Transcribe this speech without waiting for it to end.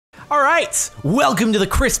All right, welcome to the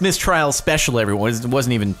Christmas trial special, everyone. It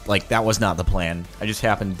wasn't even, like, that was not the plan. I just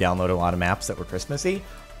happened to download a lot of maps that were Christmassy.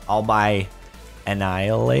 I'll buy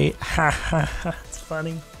Annihilate. Ha ha ha, it's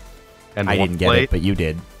funny. And I didn't get it, but you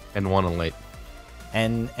did. And 1L8.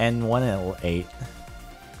 And 1L8.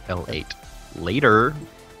 L8. Later.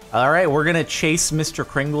 All right, we're going to chase Mr.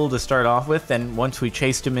 Kringle to start off with, and once we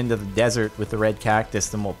chased him into the desert with the red cactus,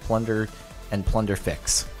 then we'll plunder and plunder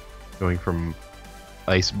fix. Going from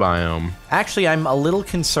ice biome. Actually, I'm a little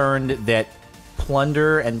concerned that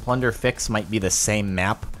plunder and plunder fix might be the same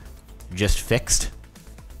map, just fixed.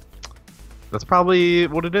 That's probably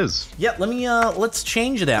what it is. Yeah, let's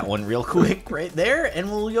change that one real quick right there,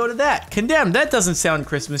 and we'll go to that. Condemned. That doesn't sound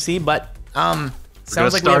Christmassy, but sounds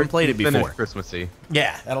like we haven't played it before. Christmassy.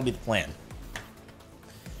 Yeah, that'll be the plan.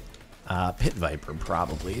 Pit Viper,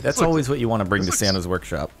 probably. That's always what you want to bring to Santa's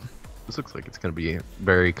workshop. This looks like it's going to be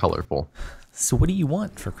very colorful. So what do you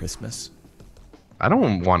want for Christmas? I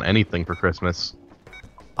don't want anything for Christmas.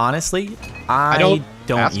 Honestly, I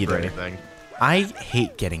don't ask either. For anything. I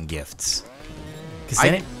hate getting gifts.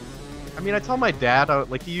 I mean, I tell my dad,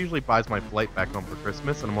 like, he usually buys my flight back home for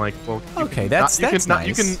Christmas, and I'm like, well, okay, that's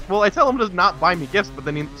nice. Well, I tell him to not buy me gifts, but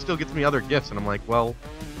then he still gets me other gifts, and I'm like, well,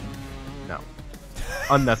 no.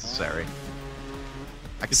 Unnecessary.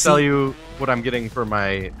 I can tell you what I'm getting for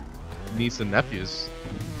my niece and nephews.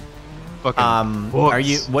 Fucking books. Are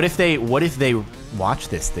you? What if they watch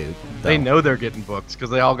this, dude? Though? They know they're getting books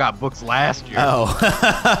because they all got books last year.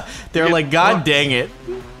 Oh, they're like, God dang it!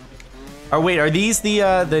 Or wait, are these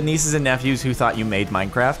the nieces and nephews who thought you made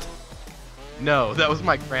Minecraft? No, that was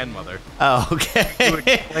my grandmother. Oh, okay. Who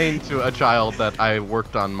explained to a child that I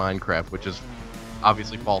worked on Minecraft, which is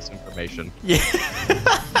obviously false information. Yeah.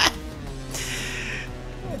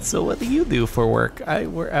 So what do you do for work?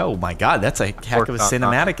 Oh my God, that's a heck of a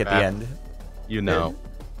cinematic at the end. You know.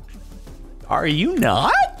 Are you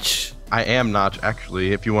Notch? I am Notch,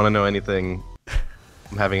 actually. If you want to know anything,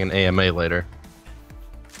 I'm having an AMA later.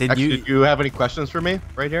 Do you have any questions for me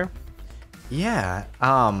right here? Yeah.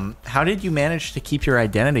 How did you manage to keep your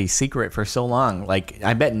identity secret for so long? Like,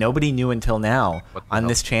 I bet nobody knew until now on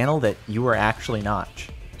this channel that you were actually Notch.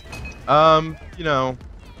 You know,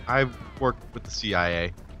 I worked with the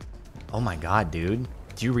CIA. Oh my God, dude.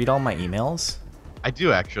 Do you read all my emails? I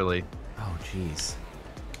do, actually. Oh, jeez.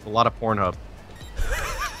 A lot of Pornhub.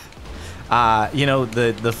 You know,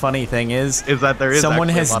 the funny thing is that there is someone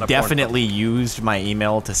has a lot of definitely used my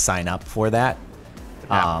email to sign up for that.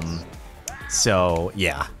 So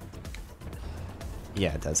yeah.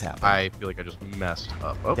 Yeah, it does happen. I feel like I just messed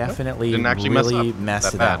up. Oh, definitely didn't actually really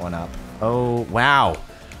messed that one up. Oh, wow.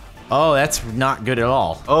 Oh, that's not good at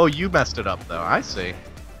all. Oh, you messed it up, though. I see.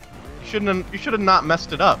 You should have not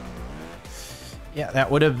messed it up. Yeah,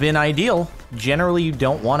 that would have been ideal. Generally, you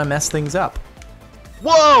don't want to mess things up.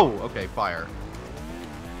 Whoa! Okay, fire.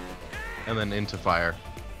 And then into fire.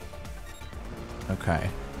 Okay.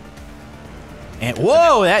 And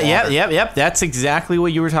whoa! Yep. That's exactly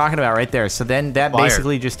what you were talking about right there. So then that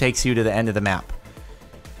basically just takes you to the end of the map.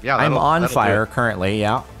 Yeah, I'm on fire currently.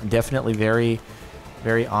 Yeah, definitely very,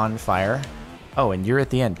 very on fire. Oh, and you're at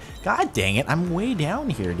the end. God dang it! I'm way down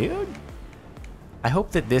here, dude. I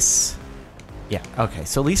hope that this. Yeah. Okay.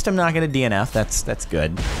 So at least I'm not gonna DNF. That's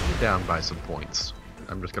good. You're down by some points.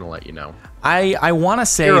 I'm just gonna let you know. I want to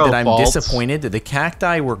say that I'm disappointed that the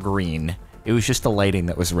cacti were green. It was just the lighting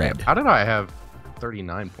that was red. How did I have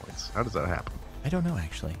 39 points? How does that happen? I don't know,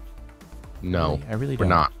 actually. No, I really don't.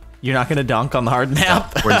 We're not. You're not gonna dunk on the hard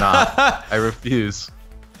map? No, we're not. I refuse.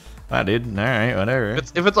 I did. All right, whatever.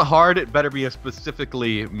 If it's a hard, it better be a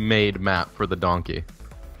specifically made map for the donkey.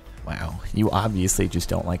 Wow, you obviously just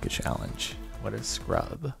don't like a challenge. What a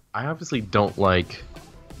scrub. I obviously don't like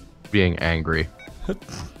being angry. Well,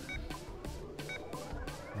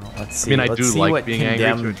 let's see. I mean, I do like what being angry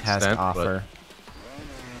to an has extent, to offer.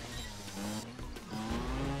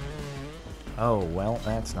 Oh, well,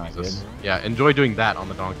 that's not good. Yeah, enjoy doing that on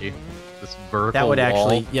the donkey. This vertical That would wall.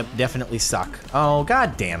 actually, yep, definitely suck. Oh,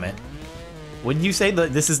 God damn it. Wouldn't you say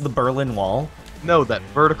that this is the Berlin Wall? No, that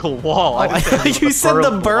vertical wall. Oh, I thought you said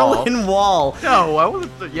the Berlin Wall. No, I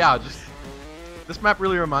wasn't. Yeah, just this map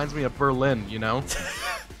really reminds me of Berlin. You know,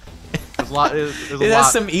 it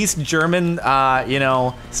has some East German, you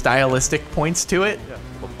know, stylistic points to it. Yeah,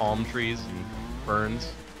 with palm trees and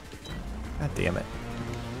ferns. God damn it.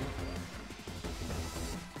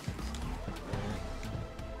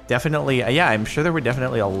 Definitely, yeah, I'm sure there were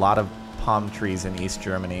definitely a lot of palm trees in East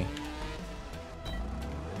Germany.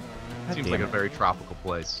 Seems like a very tropical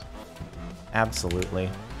place. Absolutely.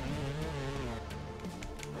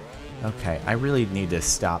 Okay, I really need to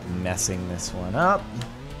stop messing this one up.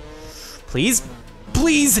 Please,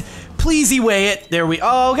 please, pleasey way it. There we.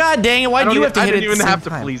 Oh god dang it! Why do you have to hit it? I didn't even have to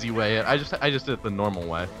time? pleasey way it. I just did it the normal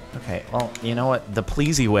way. Okay. Well, you know what? The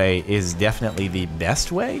pleasey way is definitely the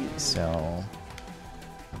best way. So.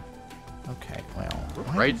 Okay. Well.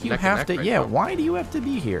 Why Right. do you have to? Right Yeah. now. Why do you have to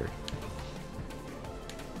be here?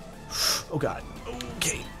 Oh god.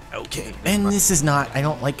 Okay. Okay. And this is not. I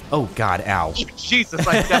don't like. Oh god. Ow. Jesus!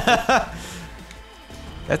 I got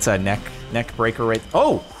That's a neck breaker right.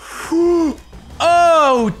 Oh.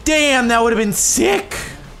 Oh damn! That would have been sick.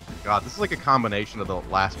 God, this is like a combination of the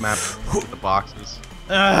last map with the boxes.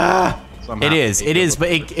 Somehow It is. It is. But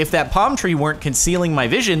it, if that palm tree weren't concealing my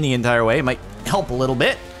vision the entire way, it might help a little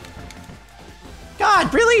bit.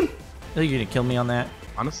 God, really? Are you gonna kill me on that?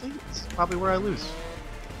 honestly, it's probably where I lose.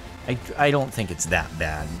 I don't think it's that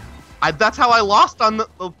bad. That's how I lost on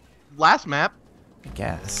the last map. I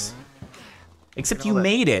guess. Except you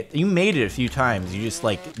made it. You made it a few times. You just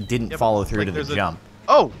like didn't follow through to the jump.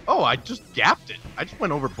 Oh, I just gapped it. I just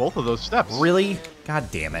went over both of those steps. Really? God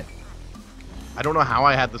damn it. I don't know how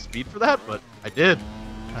I had the speed for that, but I did.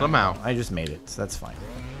 Somehow. I just made it, so that's fine.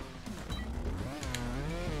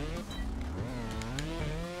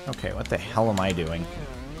 Okay, what the hell am I doing?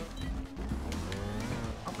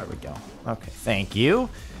 Oh, there we go. Okay, thank you.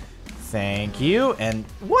 Thank you. And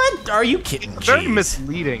what? Are you kidding? It's very Jeez.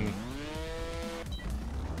 misleading.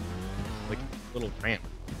 Like a little ramp.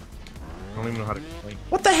 I don't even know how to explain.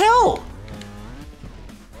 What the hell?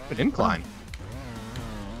 An incline.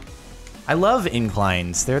 I love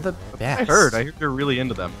inclines. They're the best. I heard you're really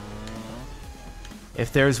into them.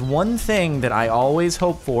 If there's one thing that I always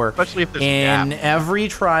hope for, Especially if there's in gap. every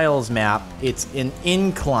Trials map, it's an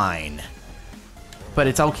incline. But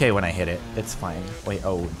it's okay when I hit it. It's fine. Wait,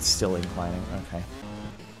 oh, it's still inclining. Okay.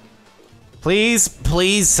 Please,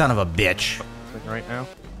 please, son of a bitch. Focusing right now.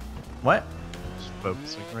 What? Just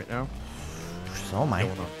focusing right now. So am I.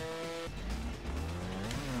 Going on.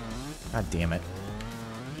 God damn it.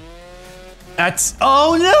 That's...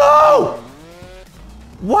 Oh, no!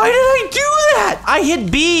 Why did I do that? I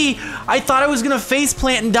hit B. I thought I was going to face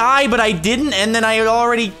plant and die, but I didn't, and then I had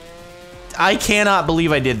already... I cannot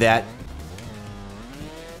believe I did that.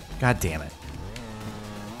 God damn it.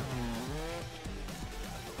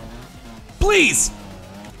 Please!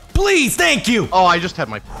 Please, thank you! Oh, I just had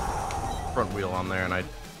my front wheel on there and I...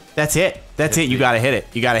 That's it. That's it. You gotta hit it.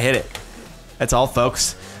 You gotta hit it. That's all,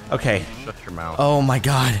 folks. Okay. Shut your mouth. Oh my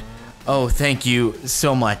god. Oh, thank you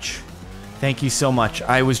so much. Thank you so much.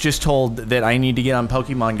 I was just told that I need to get on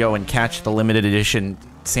Pokemon Go and catch the limited edition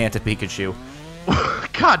Santa Pikachu.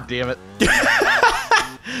 God damn it.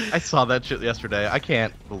 I saw that shit yesterday. I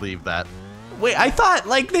can't believe that. Wait, I thought,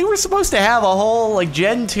 like, they were supposed to have a whole, like,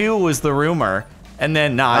 Gen 2 was the rumor. And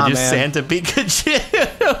then, nah, just man. Santa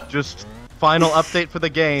Pikachu. Just final update for the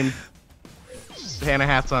game. Santa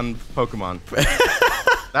hats on Pokemon.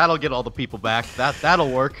 That'll get all the people back.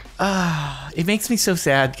 That'll work. It makes me so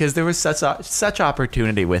sad because there was such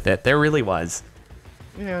opportunity with it. There really was.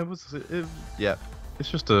 Yeah, yeah.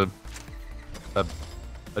 It's just a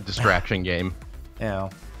distraction game. Yeah.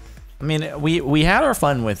 I mean, we had our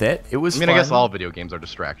fun with it. It was I mean, fun. I guess all video games are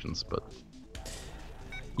distractions, but...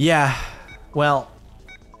 Yeah. Well,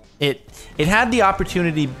 it had the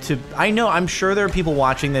opportunity to... I'm sure there are people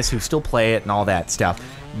watching this who still play it and all that stuff.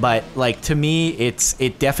 But, like, to me,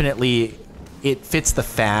 it definitely... It fits the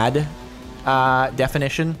fad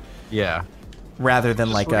definition. Yeah. Rather than,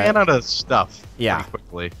 Just like, ran out of stuff Yeah. pretty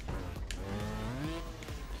quickly.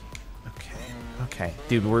 Okay.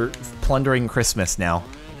 Dude, we're plundering Christmas now.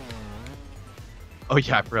 Oh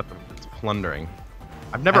yeah, I forgot that it's plundering.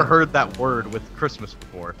 I've never heard that word with Christmas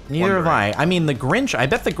before. Neither have Plundering. I. I mean, the Grinch, I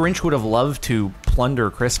bet the Grinch would have loved to plunder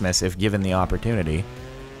Christmas if given the opportunity.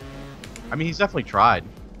 I mean, he's definitely tried.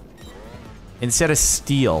 Instead of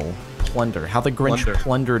steal, plunder. How the Grinch Plunder.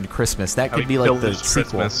 plundered Christmas. That How could he be like killed the his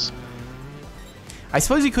sequel. Christmas. I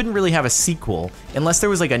suppose he couldn't really have a sequel unless there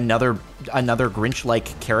was like another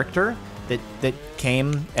Grinch-like character that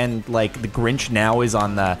came and like the Grinch now is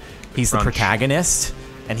on the he's the Grunch. protagonist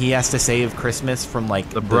and he has to save Christmas from like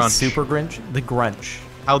The brunch. super Grinch, the Grunch.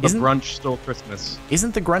 How the Isn't- brunch stole Christmas.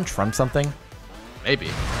 Isn't the Grunch from something? Maybe.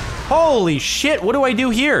 Holy shit! What do I do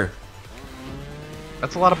here?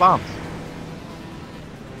 That's a lot of bombs.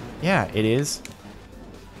 Yeah, it is.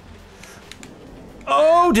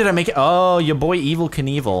 Oh, did I make it? Oh, your boy Evil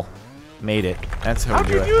Knievel made it. That's how How'd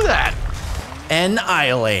we you do it. do that?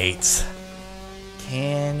 Annihilate.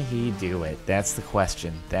 Can he do it? That's the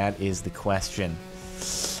question. That is the question.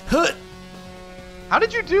 Huh. How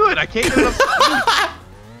did you do it? I can't get enough speed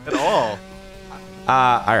at all.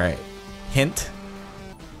 All right. Hint.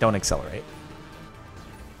 Don't accelerate.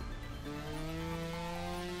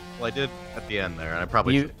 Well, I did at the end there, and I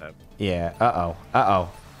probably should have. Yeah.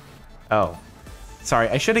 Oh. Sorry,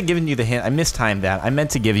 I should have given you the hint. I mistimed that. I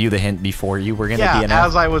meant to give you the hint before you were gonna be an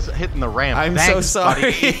as I was hitting the ramp. I'm Thanks, so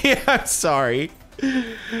sorry. buddy. I'm sorry.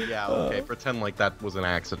 Yeah, okay. Pretend like that was an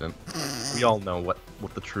accident. We all know what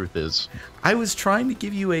the truth is. I was trying to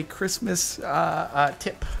give you a Christmas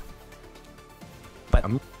tip. But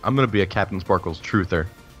I'm gonna be a CaptainSparklez truther.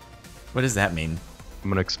 What does that mean?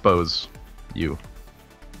 I'm gonna expose you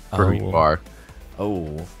for who you are.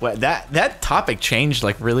 Oh, well, that topic changed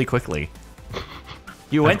like really quickly.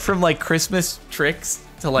 You went from like Christmas tricks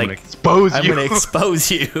to like I'm gonna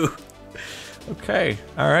expose you. Okay,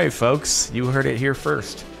 all right, folks, you heard it here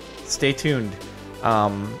first. Stay tuned.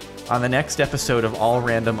 On the next episode of All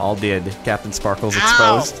Random, All Did, CaptainSparklez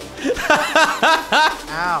exposed.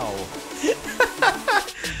 Ow!